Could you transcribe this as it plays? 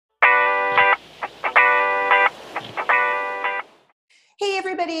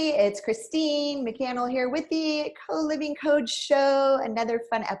everybody, it's Christine McCannell here with the Co-Living Code Show. Another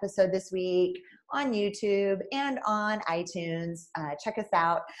fun episode this week on YouTube and on iTunes. Check us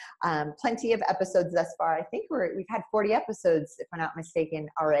out. Plenty of episodes thus far. I think we've had 40 episodes, if I'm not mistaken,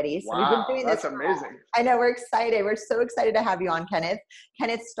 already. So wow, we've been doing that's this. amazing. I know, we're excited. We're so excited to have you on, Kenneth.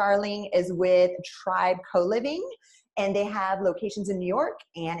 Kenneth Starling is with Tribe Co-Living. And they have locations in New York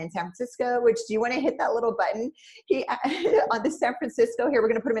and in San Francisco, which, do you want to hit that little button? On the San Francisco, here, we're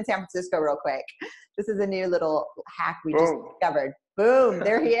going to put him in San Francisco real quick. This is a new little hack we just discovered. Boom,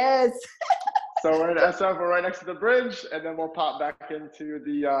 there he is. So we're in SF, we're right next to the bridge, and then we'll pop back into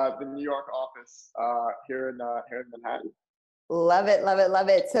the New York office here in Manhattan. Love it, love it, love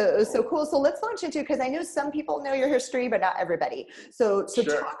it. So cool. So let's launch into, because I know some people know your history, but not everybody. So Sure.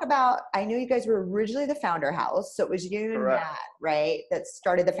 Talk about, I know you guys were originally the Founder House. So it was you and Matt, right, that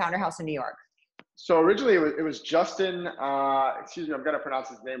started the Founder House in New York. So originally it was Justin, excuse me, I'm going to pronounce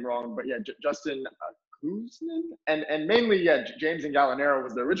his name wrong, but yeah, Justin Kuznin, and mainly, yeah, James and Gallinero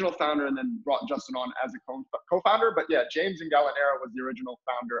was the original founder and then brought Justin on as a co-founder. But yeah, James and Gallinero was the original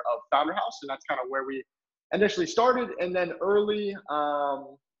founder of Founder House, and that's kind of where we initially started. And then early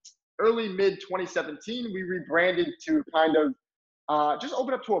mid 2017, we rebranded to kind of just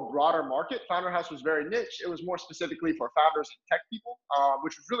open up to a broader market. Founder House was very niche. It was more specifically for founders and tech people,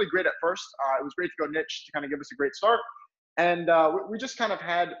 which was really great at first. It was great to go niche to kind of give us a great start. And we just kind of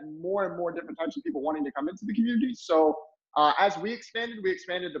had more and more different types of people wanting to come into the community. So as we expanded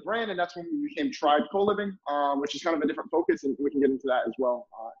the brand, and that's when we became Tribe Co-Living, which is kind of a different focus, and we can get into that as well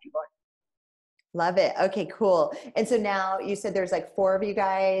if you'd like. Love it. Okay, cool. And so now you said there's like 4 of you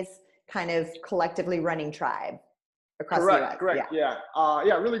guys kind of collectively running Tribe across the US. Correct. Yeah.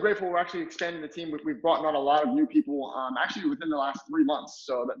 Yeah. Really grateful. We're actually expanding the team. We've brought on a lot of new people, actually within the last 3 months.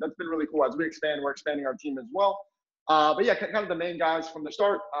 So that's been really cool. As we expand, we're expanding our team as well. But yeah, kind of the main guys from the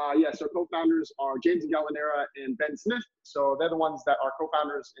start. So co-founders are James and Gallinera and Ben Smith. So they're the ones that are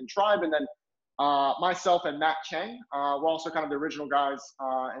co-founders in Tribe. And then myself and Matt Cheng, we're also kind of the original guys.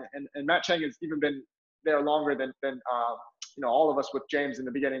 And Matt Cheng has even been there longer than all of us, with James in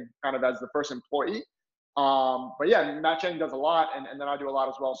the beginning, kind of as the first employee. But yeah, Matt Cheng does a lot, and then I do a lot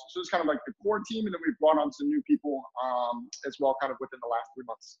as well. So it's kind of like the core team, and then we've brought on some new people as well, kind of within the last 3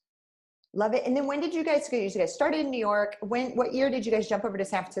 months. Love it. And then when did you guys started in New York? What year did you guys jump over to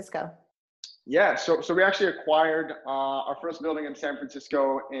San Francisco? Yeah, so we actually acquired our first building in San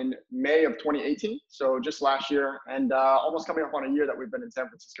Francisco in May of 2018. So just last year, and almost coming up on a year that we've been in San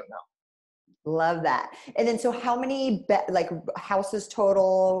Francisco now. Love that. And then, so how many houses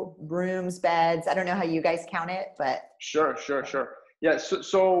total, rooms, beds? I don't know how you guys count it, but. Sure. Yeah,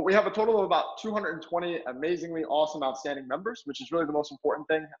 so we have a total of about 220 amazingly awesome, outstanding members, which is really the most important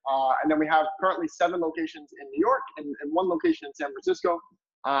thing. And then we have currently 7 locations in New York and 1 location in San Francisco.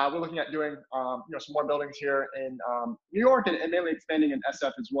 We're looking at doing some more buildings here in New York, and mainly expanding in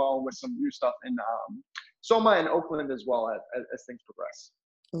SF as well, with some new stuff in Soma and Oakland as well as things progress.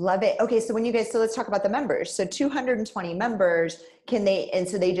 Love it. Okay, so let's talk about the members. So 220 members, so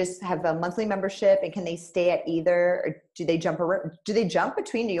they just have a monthly membership, and can they stay at either, or do they jump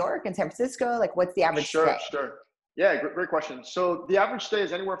between New York and San Francisco? Like, what's the average stay? Sure. Yeah, great question. So the average stay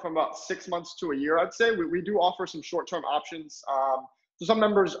is anywhere from about 6 months to a year, I'd say. We do offer some short-term options. So some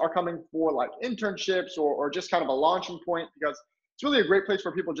members are coming for like internships or just kind of a launching point, because it's really a great place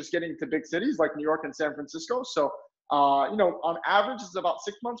for people just getting to big cities like New York and San Francisco. So on average, it's about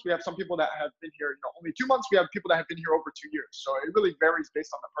 6 months. We have some people that have been here, only 2 months. We have people that have been here over 2 years. So it really varies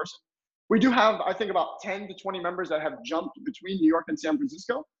based on the person. We do have, I think, about 10 to 20 members that have jumped between New York and San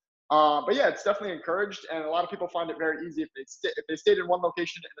Francisco. But yeah, it's definitely encouraged. And a lot of people find it very easy. If they stayed in one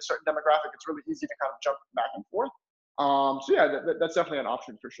location in a certain demographic, it's really easy to kind of jump back and forth. So yeah, that's definitely an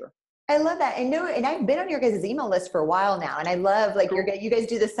option for sure. I love that. And I've been on your guys' email list for a while now, and I love cool. You guys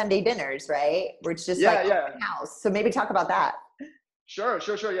do the Sunday dinners, right? Where it's just house. So maybe talk about that. Sure.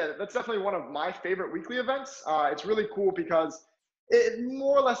 Yeah, that's definitely one of my favorite weekly events. It's really cool because it's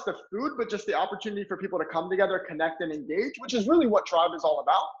more or less the food, but just the opportunity for people to come together, connect, and engage, which is really what Tribe is all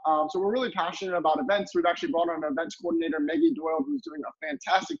about. So we're really passionate about events. We've actually brought on an events coordinator, Maggie Doyle, who's doing a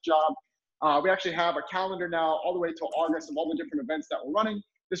fantastic job. We actually have a calendar now all the way till August of all the different events that we're running.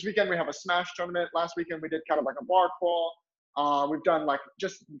 This weekend, we have a Smash tournament. Last weekend, we did kind of like a bar crawl. We've done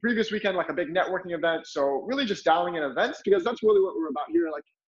just the previous weekend, like a big networking event. So really just dialing in events, because that's really what we're about here. Like,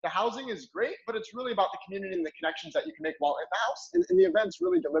 the housing is great, but it's really about the community and the connections that you can make while in the house. And the events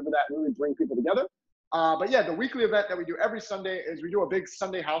really deliver that and really bring people together. But yeah, the weekly event that we do every Sunday is we do a big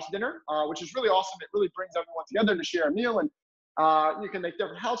Sunday house dinner, which is really awesome. It really brings everyone together to share a meal. And You can make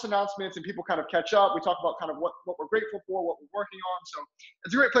different house announcements and people kind of catch up. We talk about kind of what we're grateful for, what we're working on. So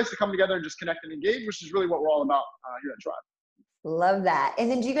it's a great place to come together and just connect and engage, which is really what we're all about here at Tribe. Love that. And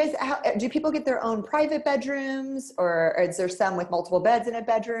then do people get their own private bedrooms, or is there some with multiple beds in a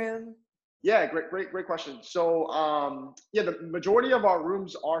bedroom? Yeah, great question. So, yeah, the majority of our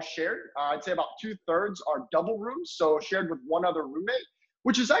rooms are shared. I'd say about 2/3 are double rooms, so shared with one other roommate,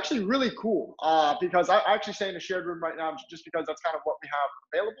 which is actually really cool. Because I actually stay in a shared room right now, just because that's kind of what we have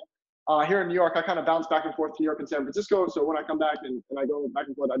available. Here in New York, I kind of bounce back and forth to New York and San Francisco. So when I come back and I go back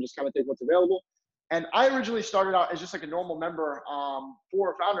and forth, I just kind of take what's available. And I originally started out as just like a normal member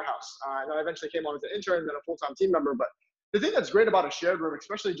for Founder House, and then I eventually came on as an intern, then a full-time team member. But the thing that's great about a shared room,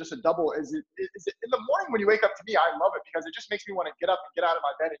 especially just a double, is in the morning when you wake up. To me, I love it because it just makes me want to get up and get out of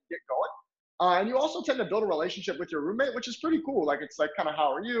my bed and get going. And you also tend to build a relationship with your roommate, which is pretty cool. Like, it's like kind of,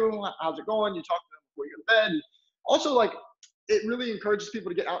 how are you? How's it going? You talk to them before you go to bed. And also, like, it really encourages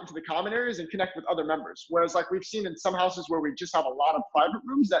people to get out into the common areas and connect with other members. Whereas, like, we've seen in some houses where we just have a lot of private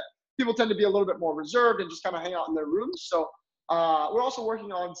rooms, that people tend to be a little bit more reserved and just kind of hang out in their rooms. So we're also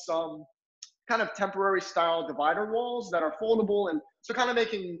working on some kind of temporary style divider walls that are foldable, and so kind of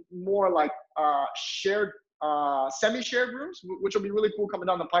making more like shared, semi-shared rooms, which will be really cool coming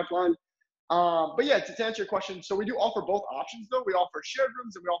down the pipeline. But yeah, to answer your question, so we do offer both options though. We offer shared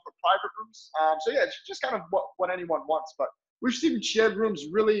rooms and we offer private rooms. So yeah, it's just kind of what anyone wants. But we've seen shared rooms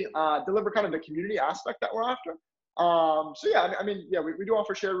really deliver kind of the community aspect that we're after. So yeah, I mean, yeah, we do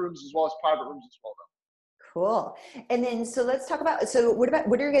offer shared rooms as well as private rooms as well, though. Cool. And then, so let's talk about, so what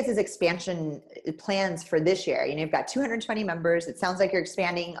are your guys' expansion plans for this year? You know, you've got 220 members. It sounds like you're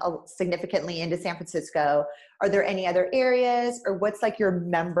expanding significantly into San Francisco. Are there any other areas, or what's like your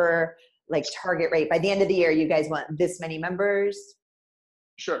member like target rate? By the end of the year, you guys want this many members?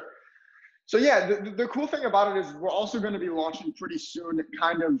 Sure. So yeah, the cool thing about it is we're also going to be launching pretty soon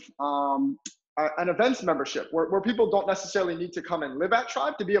kind of an events membership where people don't necessarily need to come and live at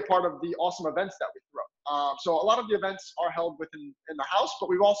Tribe to be a part of the awesome events that we throw. So a lot of the events are held in the house, but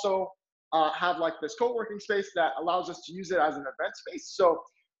we've also have like this co-working space that allows us to use it as an event space. So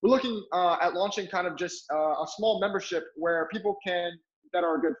we're looking at launching kind of just a small membership where people that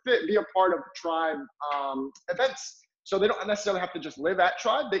are a good fit be a part of Tribe events. So they don't necessarily have to just live at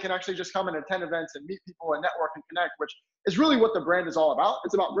Tribe. They can actually just come and attend events and meet people and network and connect, which is really what the brand is all about.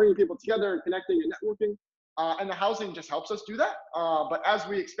 It's about bringing people together and connecting and networking. And the housing just helps us do that. But as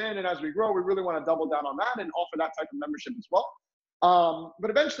we expand and as we grow, we really want to double down on that and offer that type of membership as well.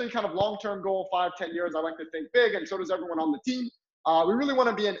 But eventually, kind of long-term goal, 5-10 years, I like to think big, and so does everyone on the team. We really want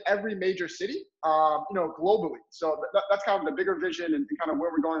to be in every major city, globally. So that's kind of the bigger vision and kind of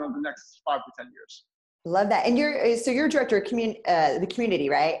where we're going over the next 5 to 10 years. Love that. And you're director of the community,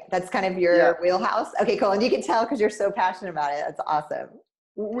 right? That's kind of your wheelhouse. Okay, cool. And you can tell because you're so passionate about it. That's awesome.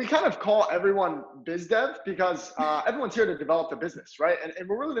 We kind of call everyone biz dev because everyone's here to develop the business, right? And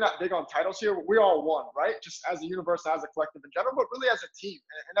we're really not big on titles here. We're all one, right? Just as a universe, as a collective in general, but really as a team.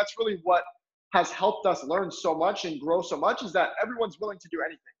 And that's really what has helped us learn so much and grow so much, is that everyone's willing to do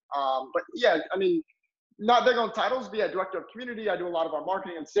anything. But yeah, I mean, not big on titles, but yeah, director of community. I do a lot of our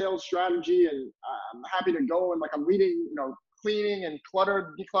marketing and sales strategy, and I'm happy to go and like I'm leading, cleaning and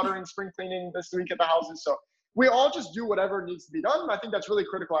decluttering, spring cleaning this week at the houses. So we all just do whatever needs to be done. And I think that's really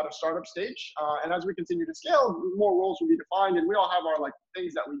critical at a startup stage. And as we continue to scale, more roles will be defined, and we all have our like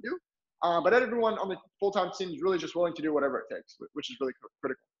things that we do. But everyone on the full-time team is really just willing to do whatever it takes, which is really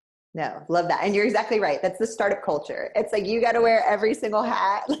critical. No, love that. And you're exactly right. That's the startup culture. It's like, you got to wear every single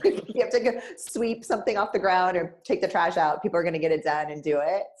hat. Like, you have to go sweep something off the ground or take the trash out. People are going to get it done and do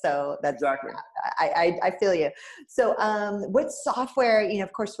it. So that's exactly. I feel you. So what software,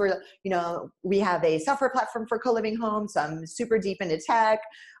 of course we have a software platform for co-living homes. So I'm super deep into tech.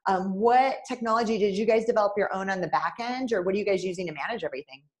 What technology did you guys develop your own on the back end, or what are you guys using to manage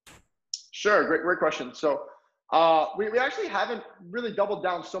everything? Sure. Great question. So we actually haven't really doubled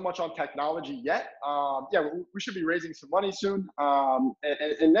down so much on technology yet. We should be raising some money soon.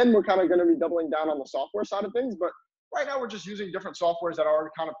 And then we're kind of going to be doubling down on the software side of things. But right now we're just using different softwares that are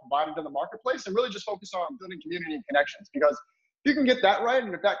already kind of provided in the marketplace, and really just focus on building community and connections, because if you can get that right,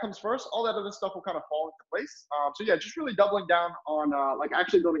 and if that comes first, all that other stuff will kind of fall into place. So yeah, just really doubling down on like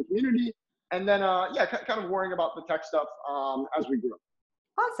actually building community, and then kind of worrying about the tech stuff as we grow.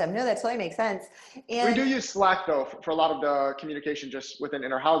 Awesome. No, that totally makes sense. And we do use Slack though for a lot of the communication, just within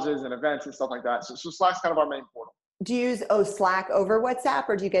inner houses and events and stuff like that. So Slack's kind of our main portal. Do you use Slack over WhatsApp,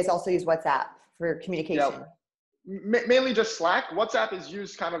 or do you guys also use WhatsApp for communication? Mainly just Slack. WhatsApp is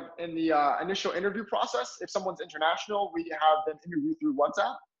used kind of in the initial interview process. If someone's international, we have them interview through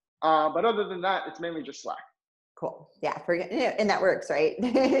WhatsApp. But other than that, it's mainly just Slack. Cool. Yeah. And that works, right? All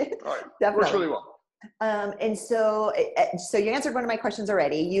right. Works Definitely. really well. And so you answered one of my questions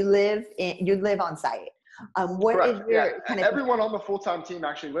already. You live on site. What is Correct. Yeah. your kind of, Everyone on the full-time team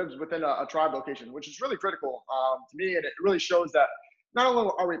actually lives within a tribe location, which is really critical to me. And it really shows that not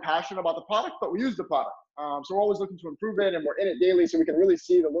only are we passionate about the product, but we use the product. So we're always looking to improve it, and we're in it daily so we can really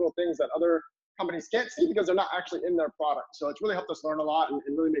see the little things that other companies can't see because they're not actually in their product. So it's really helped us learn a lot and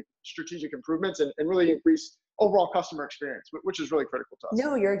really make strategic improvements and really increase overall customer experience, which is really critical to us.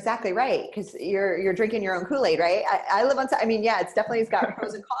 no, you're exactly right. Cause you're drinking your own Kool-Aid, right? I live on site. I mean, yeah, it's got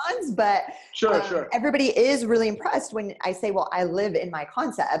pros and cons, but Sure. everybody is really impressed when I say, well, I live in my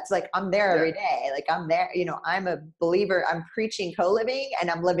concept. Like I'm there Yeah. every day. Like I'm there, I'm a believer, I'm preaching co-living and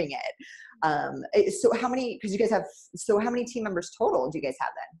I'm living it. So how many team members total do you guys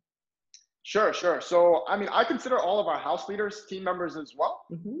have then? Sure. So, I mean, I consider all of our house leaders team members as well.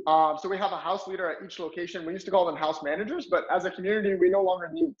 Mhm. So we have a house leader at each location. We used to call them house managers, but as a community, we no longer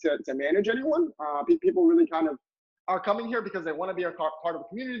need to manage anyone. People really kind of are coming here because they want to be a part of the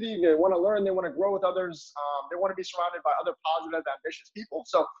community. They want to learn. They want to grow with others. They want to be surrounded by other positive, ambitious people.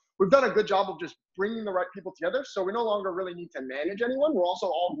 So we've done a good job of just bringing the right people together. So we no longer really need to manage anyone. We're also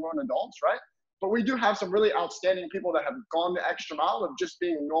all grown adults, right? But we do have some really outstanding people that have gone the extra mile of just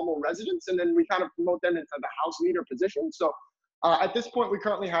being normal residents, and then we kind of promote them into the house leader position. So at this point, we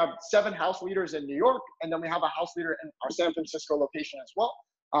currently have 7 house leaders in New York, and then we have a house leader in our San Francisco location as well.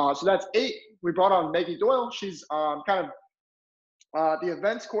 So that's 8. We brought on Maggie Doyle. She's kind of the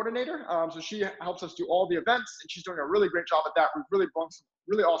events coordinator. So she helps us do all the events, and she's doing a really great job at that. We've really brought some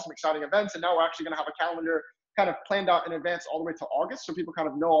really awesome, exciting events, and now we're actually going to have a calendar kind of planned out in advance all the way to August, so people kind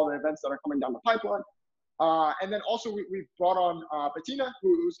of know all the events that are coming down the pipeline. And then also we've brought on Bettina,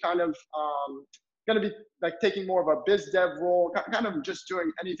 who's kind of going to be like taking more of a biz dev role, kind of just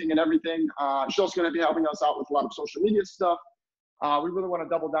doing anything and everything. She's also going to be helping us out with a lot of social media stuff. We really want to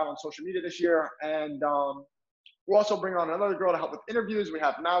double down on social media this year, and we'll also bring on another girl to help with interviews. We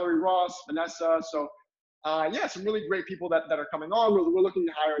have Mallory Ross, Vanessa. So yeah, some really great people that are coming on. We're looking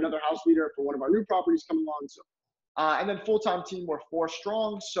to hire another house leader for one of our new properties coming on. So, and then full-time team, we're 4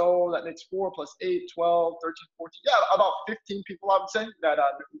 strong. So that makes 4 plus 8, 12, 13, 14. Yeah, about 15 people, I would say, that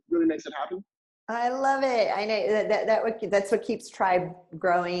really makes it happen. I love it. I know that's what keeps Tribe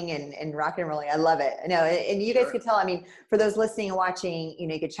growing and rock and rolling. I love it. I know. And you guys Sure. could tell, I mean, for those listening and watching,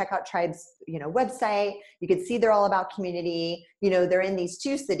 you could check out Tribe's, website. You could see they're all about community. They're in these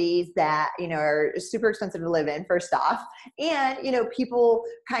 2 cities that, are super expensive to live in, first off. And, people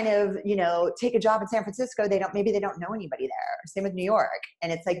kind of, take a job in San Francisco. Maybe they don't know anybody there. Same with New York.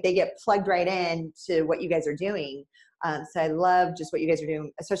 And it's like they get plugged right in to what you guys are doing. So I love just what you guys are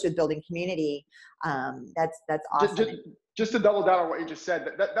doing, especially with building community. That's awesome. Just to double down on what you just said,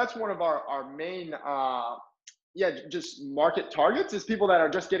 that's one of our main, just market targets is people that are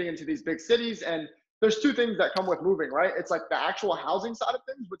just getting into these big cities. And there's 2 things that come with moving, right? It's like the actual housing side of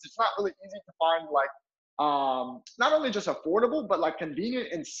things, which is not really easy to find, like not only just affordable, but like convenient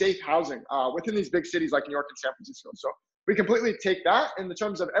and safe housing within these big cities like New York and San Francisco. So we completely take that in the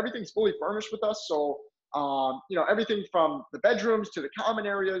terms of everything's fully furnished with us. So everything from the bedrooms to the common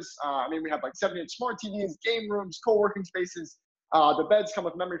areas. I mean, we have like 7-inch smart TVs, game rooms, co-working spaces. The beds come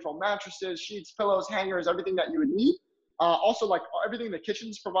with memory foam mattresses, sheets, pillows, hangers, everything that you would need. Also, like everything in the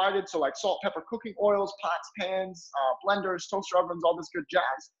kitchen's provided. So like salt, pepper, cooking oils, pots, pans, blenders, toaster ovens, all this good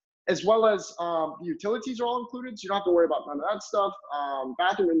jazz. As well as the utilities are all included. So you don't have to worry about none of that stuff.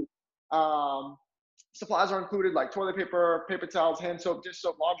 Bathroom and supplies are included, like toilet paper, paper towels, hand soap, dish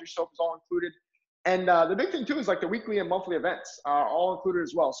soap, laundry soap is all included. And the big thing too is like the weekly and monthly events are all included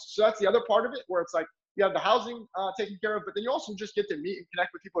as well. So that's the other part of it, where it's like you have the housing taken care of, but then you also just get to meet and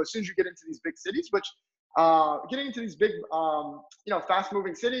connect with people as soon as you get into these big cities, which getting into these big, fast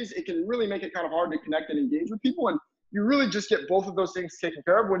moving cities, it can really make it kind of hard to connect and engage with people. And you really just get both of those things taken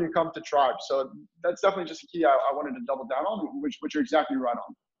care of when you come to Tribe. So that's definitely just a key I wanted to double down on, which you're exactly right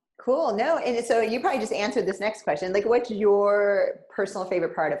on. Cool. No. And so you probably just answered this next question. Like, what's your personal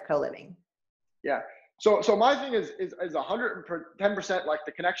favorite part of co-living? Yeah. So my thing is 110% like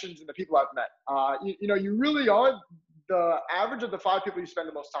the connections and the people I've met. You really are the average of the 5 people you spend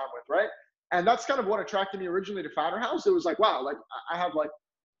the most time with, right? And that's kind of what attracted me originally to Founder House. It was like, wow, like I have like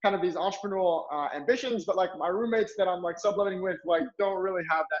kind of these entrepreneurial ambitions, but like my roommates that I'm like subletting with, like don't really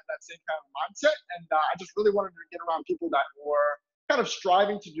have that same kind of mindset. And I just really wanted to get around people that were kind of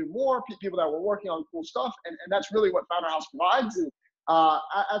striving to do more, people that were working on cool stuff. And that's really what Founder House provides. And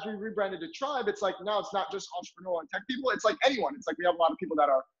as we rebranded to Tribe, it's like now it's not just entrepreneurial and tech people. It's like anyone. It's like we have a lot of people that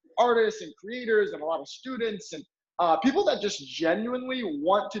are artists and creators and a lot of students. And people that just genuinely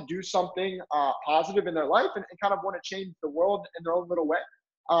want to do something positive in their life and kind of want to change the world in their own little way.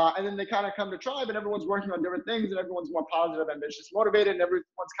 And then they kind of come to Tribe, and everyone's working on different things, and everyone's more positive, ambitious, motivated, and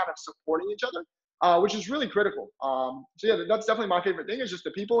everyone's kind of supporting each other, which is really critical. So yeah, that's definitely my favorite thing, is just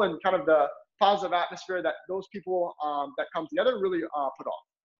the people and kind of the positive atmosphere that those people that come together really put on.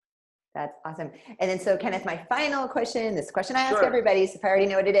 That's awesome. And then, so Kenneth, my final question, this question I ask Sure. everybody, so if I already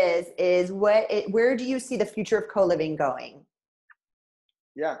know what it is where do you see the future of co-living going?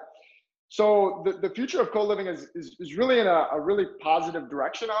 Yeah. So the future of co-living is really in a really positive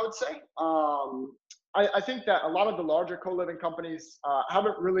direction, I would say. I think that a lot of the larger co-living companies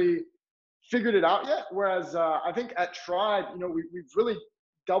haven't really figured it out yet. Whereas I think at Tribe, we've really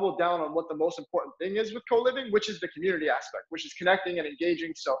doubled down on what the most important thing is with co-living, which is the community aspect, which is connecting and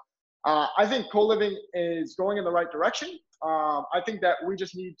engaging. So I think co-living is going in the right direction. I think that we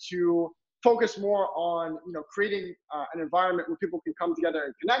just need to focus more on creating an environment where people can come together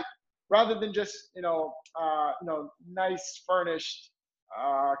and connect, rather than just nice furnished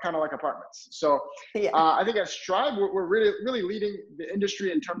kind of like apartments. So Yeah. I think as Tribe, we're really leading the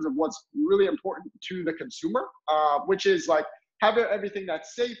industry in terms of what's really important to the consumer, which is like having everything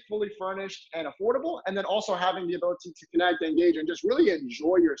that's safe, fully furnished, and affordable, and then also having the ability to connect, engage, and just really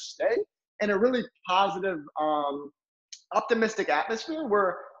enjoy your stay in a really positive, optimistic atmosphere,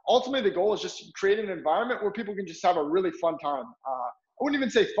 where ultimately the goal is just to create an environment where people can just have a really fun time. I wouldn't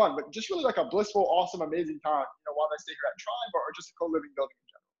even say fun, but just really like a blissful, awesome, amazing time, while they stay here at Tribe, or just a co-living building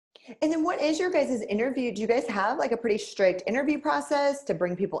in general. And then what is your guys' interview? Do you guys have like a pretty strict interview process to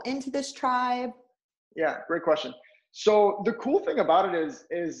bring people into this tribe? Yeah, great question. So the cool thing about it is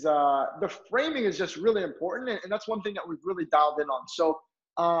the framing is just really important, and that's one thing that we've really dialed in on. So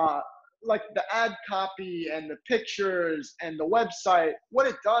like the ad copy and the pictures and the website, what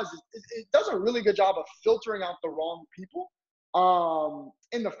it does is it does a really good job of filtering out the wrong people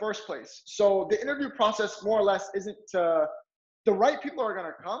in the first place. So the interview process more or less isn't the right people are going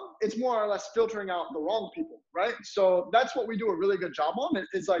to come. It's more or less filtering out the wrong people, right? So that's what we do a really good job on.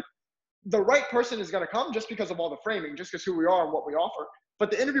 It's like the right person is going to come just because of all the framing, just because who we are and what we offer. But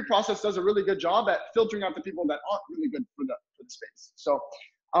the interview process does a really good job at filtering out the people that aren't really good for the space. So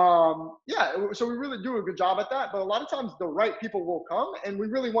so we really do a good job at that. But a lot of times the right people will come, and we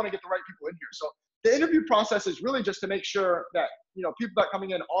really want to get the right people in here. So the interview process is really just to make sure that people that are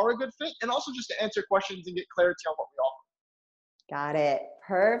coming in are a good fit, and also just to answer questions and get clarity on what we offer. Got it.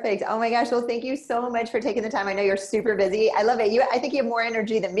 Perfect. Oh my gosh. Well, thank you so much for taking the time. I know you're super busy. I love it. I think you have more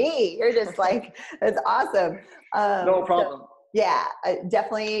energy than me. You're just like, that's awesome. No problem. So, yeah,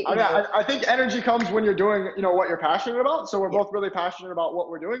 definitely. I think energy comes when you're doing, what you're passionate about. So we're both really passionate about what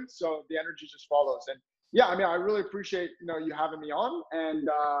we're doing. So the energy just follows. And yeah, I really appreciate, you having me on, and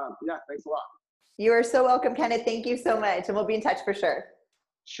thanks a lot. You are so welcome, Kenneth. Thank you so much. And we'll be in touch for sure.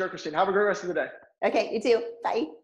 Sure, Christine. Have a great rest of the day. Okay. You too. Bye.